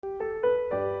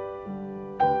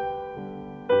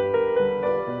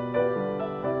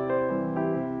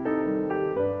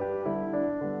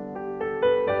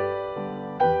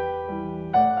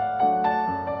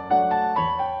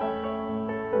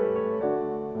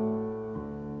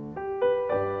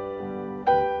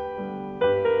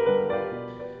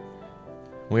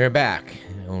We're back,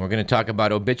 and we're going to talk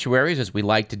about obituaries, as we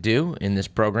like to do in this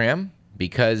program,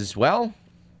 because, well,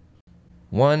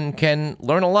 one can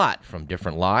learn a lot from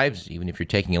different lives, even if you're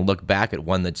taking a look back at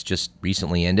one that's just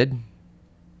recently ended.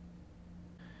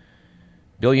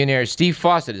 Billionaire Steve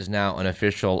Fossett is now an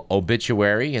official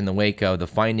obituary in the wake of the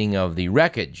finding of the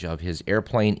wreckage of his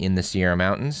airplane in the Sierra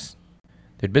Mountains.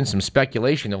 There'd been some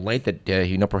speculation of late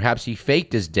that, perhaps he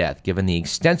faked his death, given the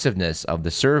extensiveness of the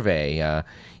survey,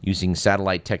 using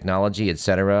satellite technology,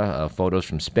 etc., photos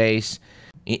from space,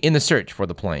 in the search for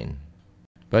the plane.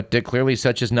 But clearly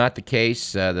such is not the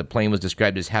case. The plane was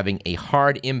described as having a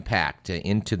hard impact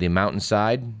into the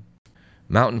mountainside.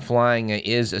 Mountain flying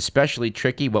is especially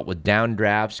tricky, what with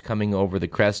downdrafts coming over the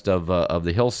crest of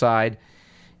the hillside.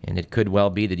 And it could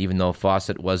well be that even though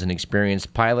Fossett was an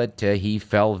experienced pilot, he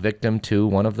fell victim to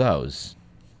one of those.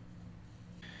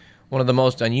 One of the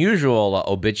most unusual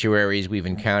obituaries we've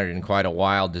encountered in quite a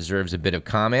while deserves a bit of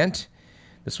comment.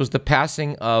 This was the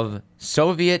passing of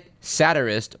Soviet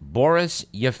satirist Boris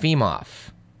Yefimov.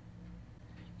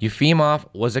 Yefimov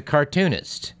was a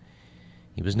cartoonist.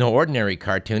 He was no ordinary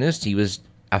cartoonist. He was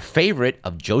a favorite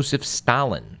of Joseph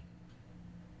Stalin.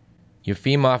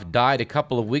 Yefimov died a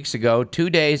couple of weeks ago,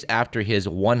 2 days after his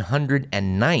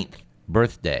 109th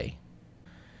birthday.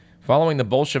 Following the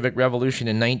Bolshevik Revolution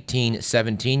in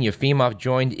 1917, Yefimov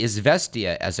joined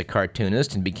Izvestia as a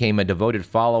cartoonist and became a devoted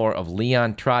follower of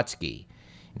Leon Trotsky.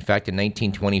 In fact, in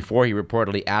 1924, he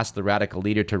reportedly asked the radical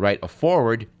leader to write a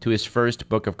foreword to his first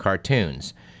book of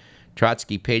cartoons.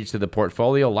 Trotsky paged through the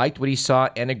portfolio, liked what he saw,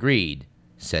 and agreed,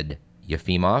 said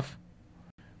Yefimov.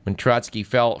 When Trotsky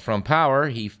fell from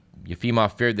power,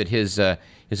 Yefimov feared that his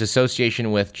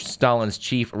association with Stalin's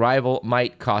chief rival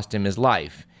might cost him his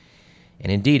life.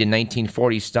 And indeed, in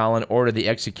 1940, Stalin ordered the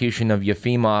execution of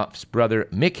Yefimov's brother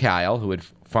Mikhail, who had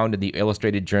founded the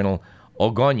illustrated journal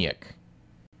Ogonyek,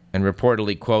 and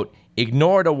reportedly, quote,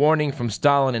 ignored a warning from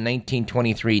Stalin in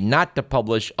 1923 not to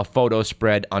publish a photo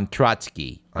spread on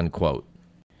Trotsky, unquote.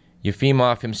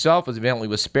 Yefimov himself evidently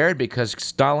was spared because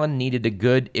Stalin needed a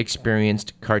good,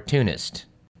 experienced cartoonist.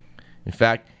 In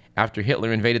fact, after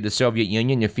Hitler invaded the Soviet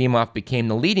Union, Yefimov became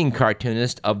the leading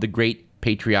cartoonist of the Great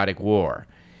Patriotic War.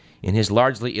 In his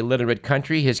largely illiterate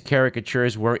country, his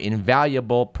caricatures were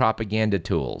invaluable propaganda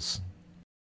tools.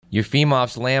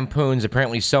 Yefimov's lampoons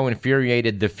apparently so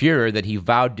infuriated the Fuhrer that he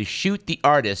vowed to shoot the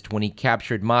artist when he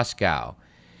captured Moscow.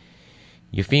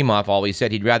 Yefimov always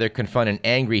said he'd rather confront an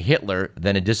angry Hitler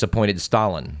than a disappointed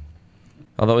Stalin.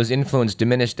 Although his influence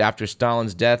diminished after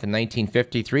Stalin's death in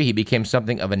 1953, he became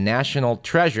something of a national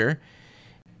treasure,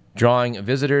 drawing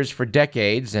visitors for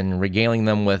decades and regaling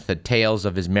them with the tales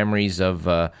of his memories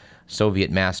of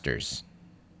Soviet masters.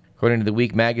 According to The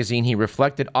Week magazine, he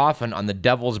reflected often on the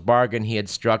devil's bargain he had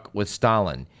struck with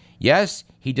Stalin. Yes,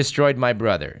 he destroyed my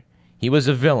brother. He was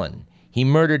a villain. He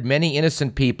murdered many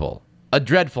innocent people. A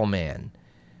dreadful man.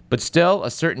 But still,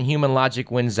 a certain human logic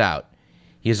wins out.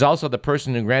 He is also the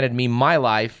person who granted me my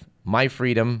life, my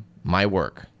freedom, my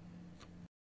work.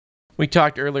 We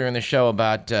talked earlier in the show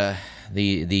about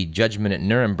the judgment at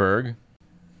Nuremberg.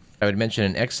 I would mention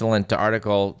an excellent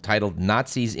article titled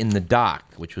Nazis in the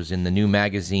Dock, which was in the new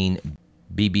magazine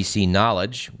BBC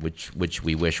Knowledge, which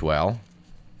we wish well.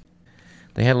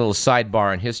 They had a little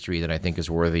sidebar in history that I think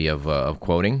is worthy of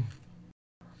quoting.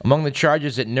 Among the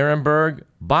charges at Nuremberg,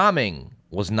 bombing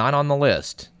was not on the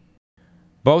list.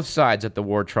 Both sides at the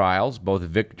war trials, both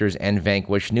victors and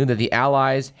vanquished, knew that the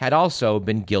Allies had also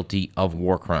been guilty of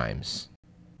war crimes.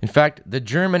 In fact, the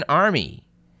German army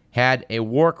had a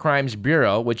war crimes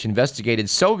bureau which investigated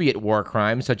Soviet war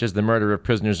crimes such as the murder of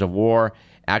prisoners of war,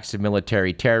 acts of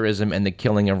military terrorism, and the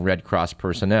killing of Red Cross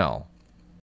personnel.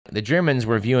 The Germans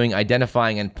were viewing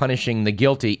identifying and punishing the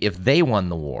guilty if they won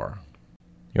the war.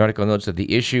 The article notes that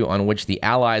the issue on which the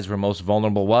Allies were most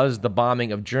vulnerable was the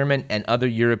bombing of German and other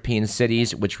European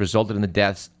cities, which resulted in the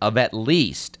deaths of at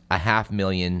least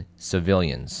 500,000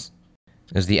 civilians.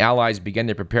 As the Allies began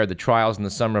to prepare the trials in the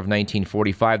summer of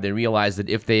 1945, they realized that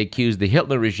if they accused the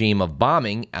Hitler regime of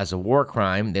bombing as a war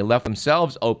crime, they left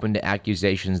themselves open to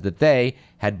accusations that they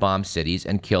had bombed cities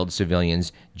and killed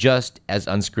civilians just as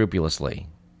unscrupulously.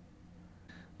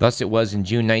 Thus, it was in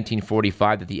June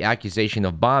 1945 that the accusation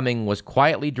of bombing was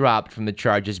quietly dropped from the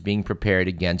charges being prepared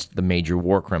against the major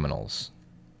war criminals.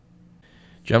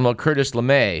 General Curtis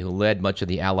LeMay, who led much of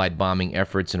the Allied bombing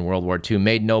efforts in World War II,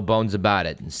 made no bones about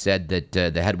it and said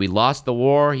that had we lost the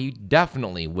war, he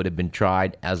definitely would have been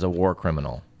tried as a war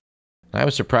criminal. I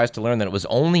was surprised to learn that it was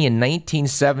only in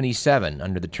 1977,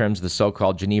 under the terms of the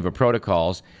so-called Geneva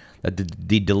Protocols, that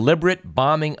the deliberate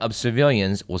bombing of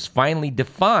civilians was finally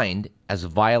defined as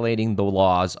violating the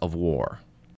laws of war.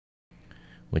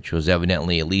 which was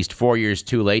evidently at least 4 years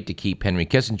too late to keep Henry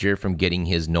Kissinger from getting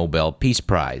his Nobel Peace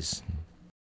Prize.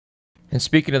 And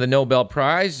speaking of the Nobel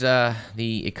Prize,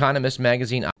 the Economist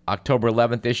magazine October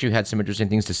 11th issue had some interesting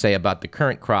things to say about the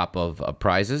current crop of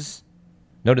prizes.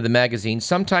 Noted the magazine,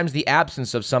 sometimes the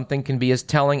absence of something can be as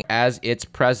telling as its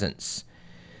presence.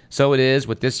 So it is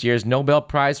with this year's Nobel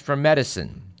Prize for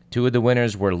Medicine. Two of the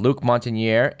winners were Luc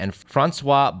Montagnier and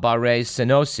François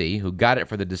Barré-Senoussi, who got it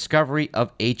for the discovery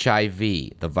of HIV,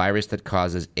 the virus that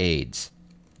causes AIDS.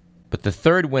 But the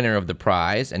third winner of the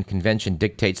prize, and convention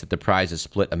dictates that the prize is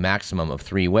split a maximum of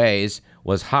 3 ways,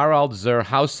 was Harald zur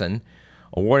Hausen,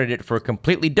 awarded it for a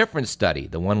completely different study,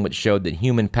 the one which showed that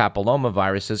human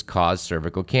papillomaviruses cause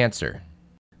cervical cancer.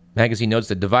 Magazine notes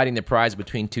that dividing the prize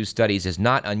between 2 studies is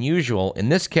not unusual. In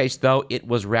this case, though, it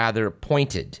was rather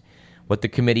pointed. What the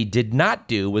committee did not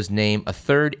do was name a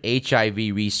third HIV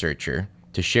researcher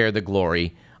to share the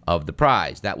glory of the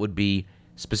prize. That would be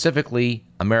specifically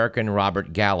American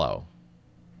Robert Gallo.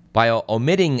 By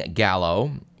omitting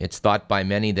Gallo, it's thought by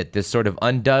many that this sort of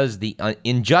undoes the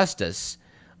injustice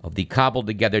of the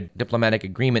cobbled-together diplomatic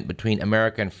agreement between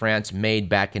America and France made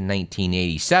back in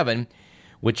 1987,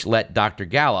 which let Dr.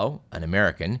 Gallo, an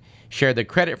American, share the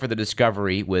credit for the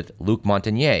discovery with Luc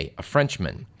Montagnier, a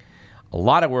Frenchman. A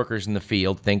lot of workers in the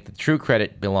field think the true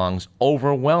credit belongs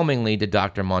overwhelmingly to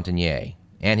Dr. Montagnier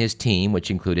and his team, which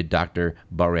included Dr.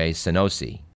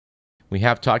 Barré-Senoussi. We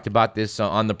have talked about this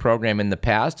on the program in the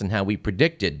past and how we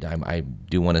predicted, I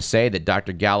do want to say, that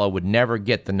Dr. Gallo would never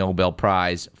get the Nobel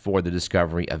Prize for the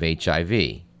discovery of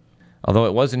HIV. Although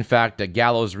it was, in fact,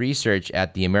 Gallo's research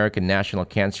at the American National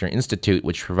Cancer Institute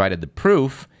which provided the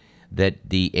proof that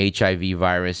the HIV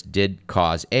virus did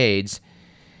cause AIDS,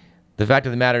 the fact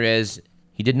of the matter is,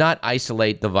 he did not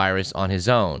isolate the virus on his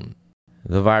own.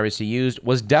 The virus he used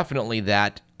was definitely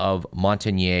that of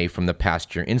Montagnier from the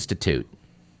Pasteur Institute.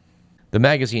 The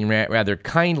magazine rather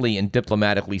kindly and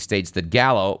diplomatically states that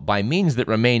Gallo, by means that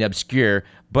remain obscure,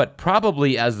 but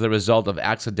probably as the result of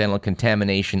accidental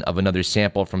contamination of another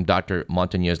sample from Dr.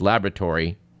 Montagnier's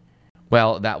laboratory,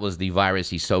 well, that was the virus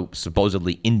he so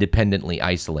supposedly independently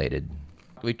isolated.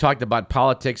 We've talked about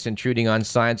politics intruding on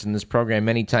science in this program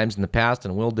many times in the past,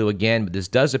 and will do again, but this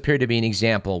does appear to be an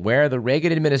example where the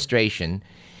Reagan administration,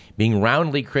 being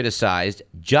roundly criticized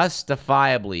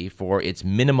justifiably for its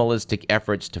minimalistic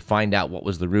efforts to find out what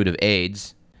was the root of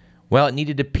AIDS, well, it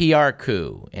needed a PR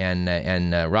coup,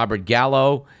 and Robert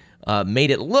Gallo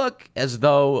made it look as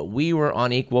though we were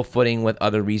on equal footing with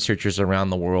other researchers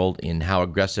around the world in how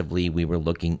aggressively we were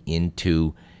looking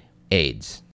into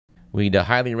AIDS. We'd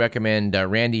highly recommend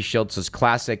Randy Shiltz's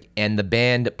classic And the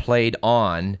Band Played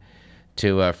On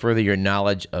to further your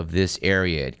knowledge of this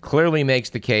area. It clearly makes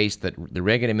the case that the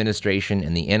Reagan administration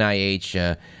and the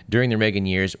NIH during the Reagan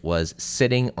years was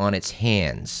sitting on its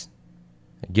hands.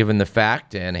 Given the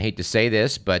fact, and I hate to say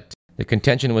this, but the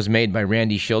contention was made by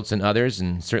Randy Shiltz and others,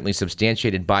 and certainly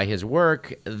substantiated by his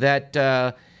work,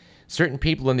 that certain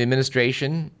people in the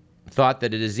administration thought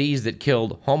that a disease that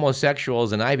killed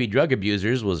homosexuals and IV drug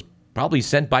abusers was probably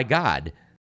sent by God.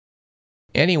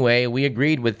 Anyway, we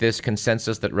agreed with this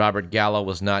consensus that Robert Gallo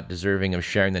was not deserving of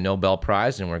sharing the Nobel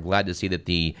Prize, and we're glad to see that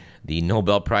the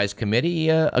Nobel Prize Committee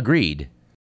agreed.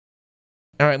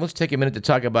 All right, let's take a minute to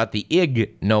talk about the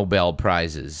Ig Nobel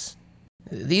Prizes.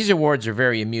 These awards are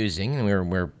very amusing,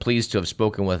 and we're pleased to have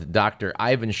spoken with Dr.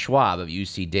 Ivan Schwab of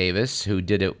UC Davis, who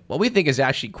did what we think is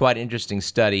actually quite an interesting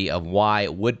study of why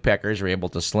woodpeckers are able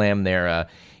to slam their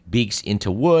beaks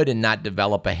into wood and not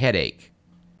develop a headache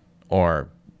or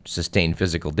sustain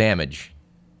physical damage.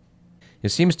 It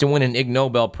seems to win an Ig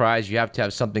Nobel Prize, you have to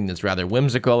have something that's rather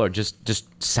whimsical or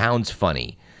just sounds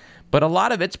funny. But a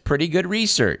lot of it's pretty good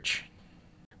research.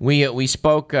 We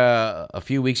spoke a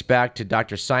few weeks back to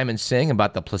Dr. Simon Singh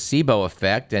about the placebo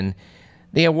effect, and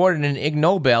they awarded an Ig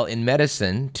Nobel in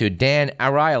medicine to Dan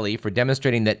Ariely for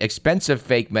demonstrating that expensive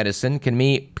fake medicine can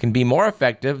be more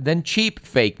effective than cheap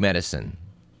fake medicine.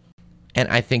 And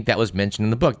I think that was mentioned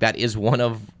in the book. That is one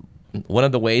of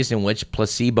the ways in which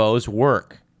placebos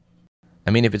work. I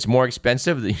mean, if it's more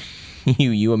expensive,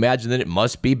 you imagine that it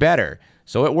must be better,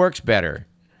 so it works better.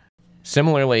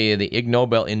 Similarly, the Ig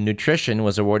Nobel in nutrition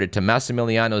was awarded to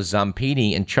Massimiliano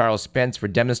Zampini and Charles Spence for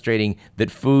demonstrating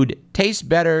that food tastes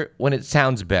better when it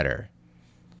sounds better.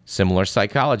 Similar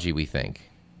psychology, we think.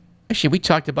 Actually, we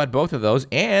talked about both of those,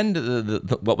 and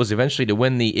what was eventually to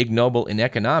win the Ig Nobel in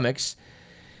economics,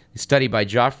 a study by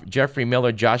Jeffrey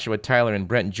Miller, Joshua Tyler, and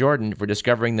Brent Jordan for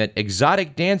discovering that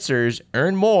exotic dancers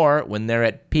earn more when they're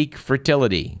at peak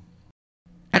fertility.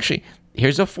 Actually,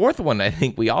 here's a fourth one I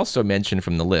think we also mentioned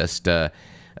from the list. There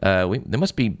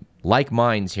must be like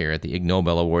minds here at the Ig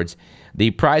Nobel Awards.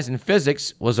 The prize in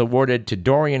physics was awarded to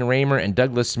Dorian Raymer and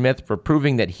Douglas Smith for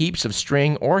proving that heaps of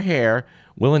string or hair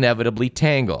will inevitably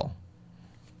tangle.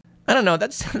 I don't know,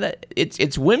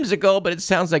 it's whimsical, but it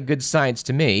sounds like good science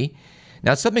to me.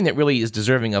 Now, something that really is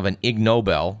deserving of an Ig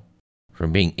Nobel,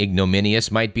 from being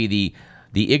ignominious, might be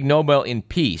the Ig Nobel in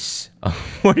Peace,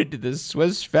 awarded to the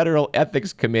Swiss Federal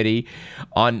Ethics Committee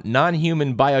on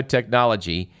Non-Human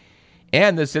Biotechnology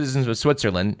and the citizens of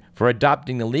Switzerland for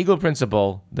adopting the legal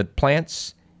principle that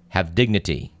plants have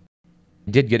dignity.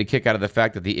 I did get a kick out of the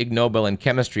fact that the Ig Nobel in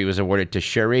Chemistry was awarded to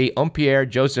Cherie Ompierre,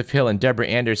 Joseph Hill, and Deborah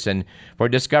Anderson for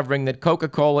discovering that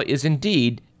Coca-Cola is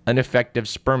indeed an effective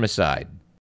spermicide.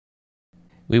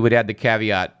 We would add the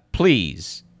caveat,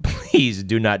 please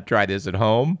do not try this at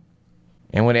home.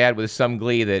 And would add with some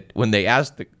glee that when they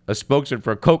asked a spokesman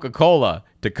for Coca-Cola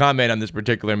to comment on this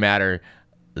particular matter,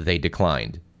 they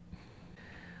declined.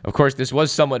 Of course, this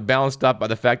was somewhat balanced up by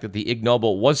the fact that the Ig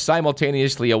Nobel was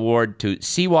simultaneously awarded to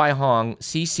C.Y. Hong,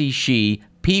 C.C. Shi,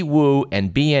 P. Wu,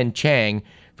 and B.N. Chang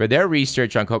for their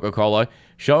research on Coca-Cola,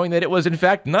 showing that it was in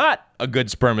fact not a good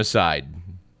spermicide.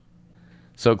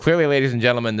 So clearly, ladies and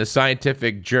gentlemen, the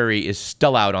scientific jury is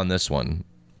still out on this one.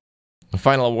 The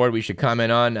final award we should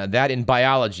comment on, that in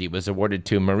biology, was awarded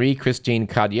to Marie-Christine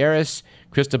Cadieres,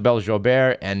 Christabel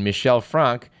Joubert, and Michel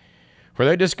Franck for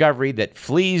their discovery that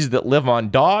fleas that live on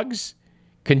dogs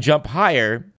can jump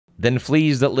higher than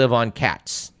fleas that live on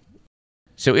cats.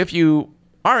 So if you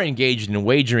are engaged in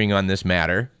wagering on this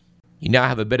matter, you now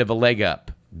have a bit of a leg up.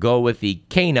 Go with the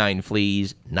canine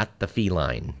fleas, not the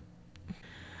feline.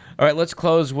 All right, let's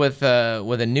close with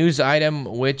a news item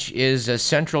which is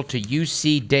central to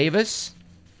UC Davis.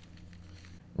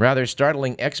 Rather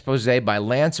startling expose by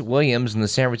Lance Williams in the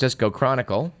San Francisco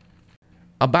Chronicle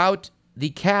about the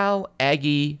Cal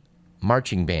Aggie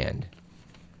Marching Band.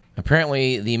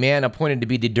 Apparently, the man appointed to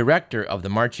be the director of the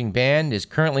marching band is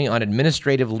currently on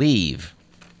administrative leave.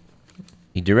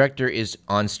 The director is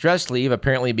on stress leave,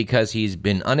 apparently because he's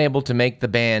been unable to make the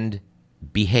band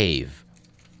behave.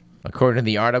 According to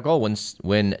the article,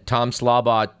 when Tom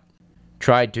Slabot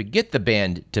tried to get the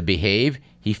band to behave,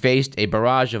 he faced a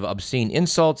barrage of obscene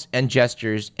insults and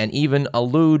gestures and even a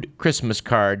lewd Christmas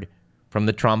card from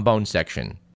the trombone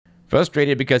section.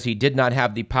 Frustrated because he did not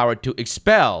have the power to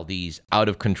expel these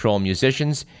out-of-control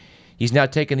musicians, he's now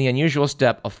taken the unusual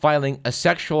step of filing a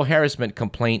sexual harassment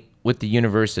complaint with the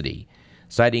university,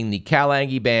 citing the Cal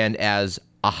Aggie Band as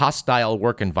a hostile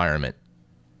work environment.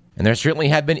 And there certainly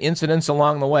have been incidents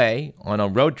along the way. On a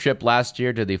road trip last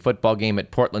year to the football game at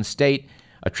Portland State,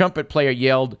 a trumpet player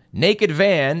yelled, "Naked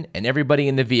van," and everybody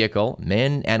in the vehicle,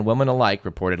 men and women alike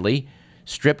reportedly,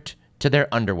 stripped to their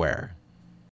underwear.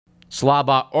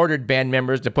 Slaba ordered band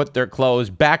members to put their clothes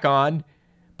back on,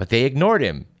 but they ignored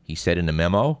him, he said in a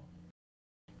memo.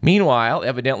 Meanwhile,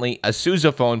 evidently a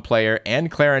sousaphone player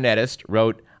and clarinetist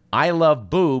wrote, "I love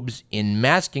boobs" in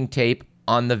masking tape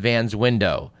on the van's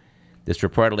window. This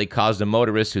reportedly caused a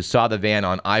motorist who saw the van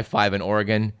on I-5 in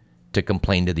Oregon to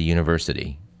complain to the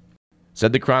university.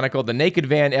 Said the Chronicle, the Naked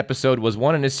Van episode was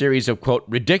one in a series of, quote,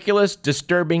 ridiculous,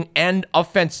 disturbing, and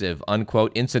offensive,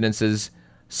 unquote, incidences,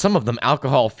 some of them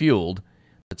alcohol-fueled,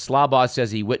 that Slabot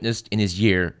says he witnessed in his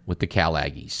year with the Cal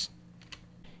Aggies.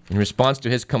 In response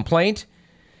to his complaint,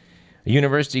 a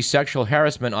university sexual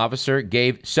harassment officer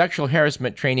gave sexual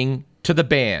harassment training to the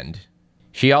band.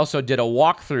 She also did a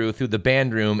walkthrough through the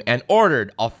band room and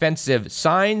ordered offensive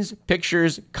signs,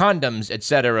 pictures, condoms,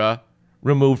 etc.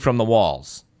 removed from the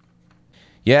walls.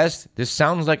 Yes, this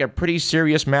sounds like a pretty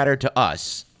serious matter to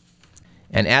us.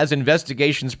 And as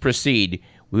investigations proceed,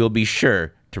 we will be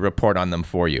sure to report on them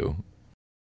for you.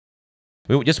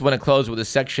 We just want to close with a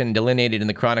section delineated in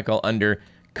the Chronicle under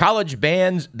College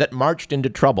Bands That Marched into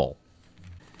Trouble.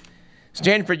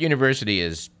 Stanford University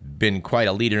has been quite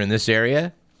a leader in this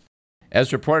area.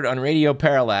 As reported on Radio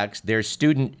Parallax, their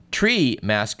student tree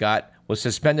mascot was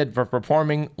suspended for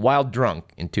performing while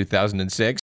drunk in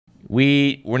 2006.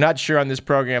 We were not sure on this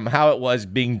program how it was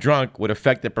being drunk would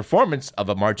affect the performance of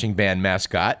a marching band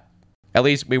mascot. At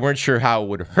least we weren't sure how it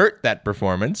would hurt that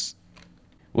performance.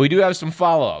 We do have some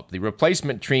follow-up. The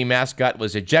replacement tree mascot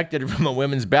was ejected from a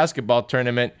women's basketball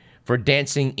tournament for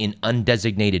dancing in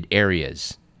undesignated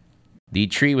areas. The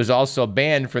tree was also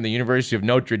banned from the University of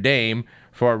Notre Dame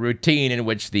for a routine in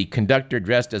which the conductor,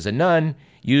 dressed as a nun,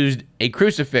 used a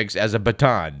crucifix as a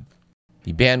baton.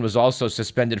 The band was also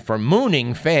suspended for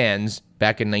mooning fans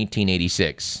back in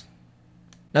 1986.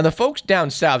 Now, the folks down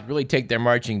south really take their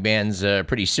marching bands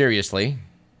pretty seriously.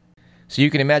 So you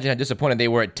can imagine how disappointed they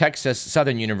were at Texas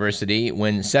Southern University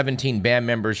when 17 band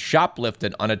members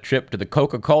shoplifted on a trip to the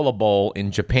Coca-Cola Bowl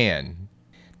in Japan.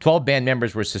 12 band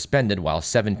members were suspended while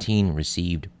 17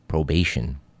 received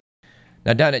probation.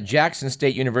 Now, down at Jackson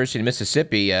State University in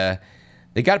Mississippi,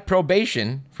 they got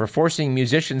probation for forcing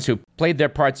musicians who played their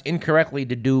parts incorrectly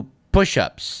to do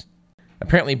push-ups.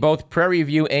 Apparently, both Prairie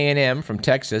View A&M from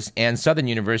Texas and Southern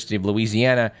University of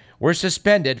Louisiana were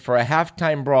suspended for a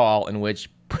halftime brawl in which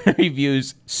Prairie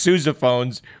View's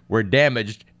sousaphones were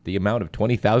damaged the amount of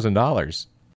 $20,000.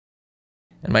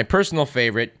 And my personal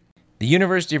favorite, the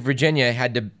University of Virginia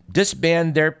had to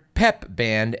disband their pep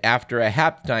band after a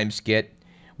halftime skit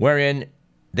wherein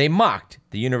they mocked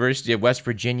the University of West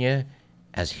Virginia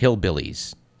as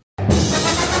hillbillies.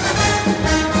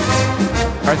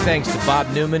 Our thanks to Bob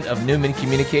Newman of Newman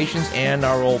Communications and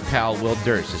our old pal Will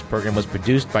Durst. This program was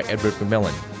produced by Edward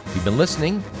McMillan. You've been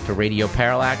listening to Radio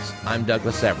Parallax. I'm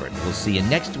Douglas Everett. We'll see you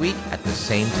next week at the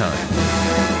same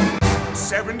time.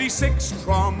 76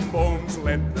 trombones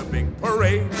led the big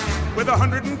parade, with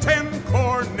 110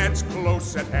 cornets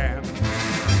close at hand.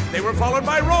 They were followed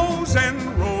by rows and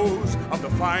rows of the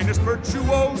finest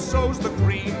virtuosos, the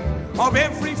cream of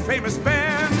every famous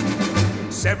band.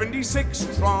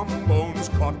 76 trombones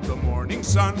caught the morning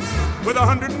sun, with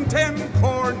 110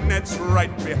 cornets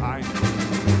right behind.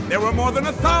 There were more than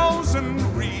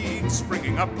 1,000 reeds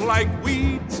springing up like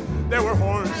weeds. There were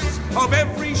horns of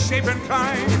every shape and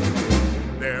kind.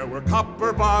 There were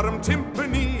copper-bottom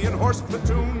timpani and horse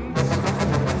platoons,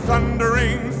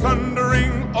 thundering,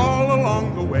 thundering all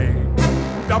along the way.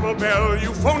 Double bell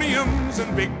euphoniums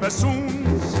and big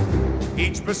bassoons,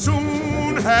 each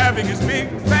bassoon having his big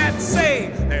fat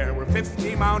say. There were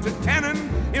 50 mounted cannon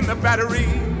in the battery,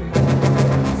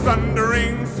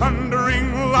 thundering,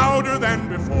 thundering louder than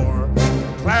before.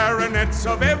 Clarinets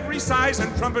of every size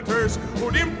and trumpeters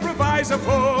who'd improvise a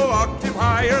full octave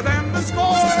higher than the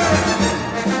score.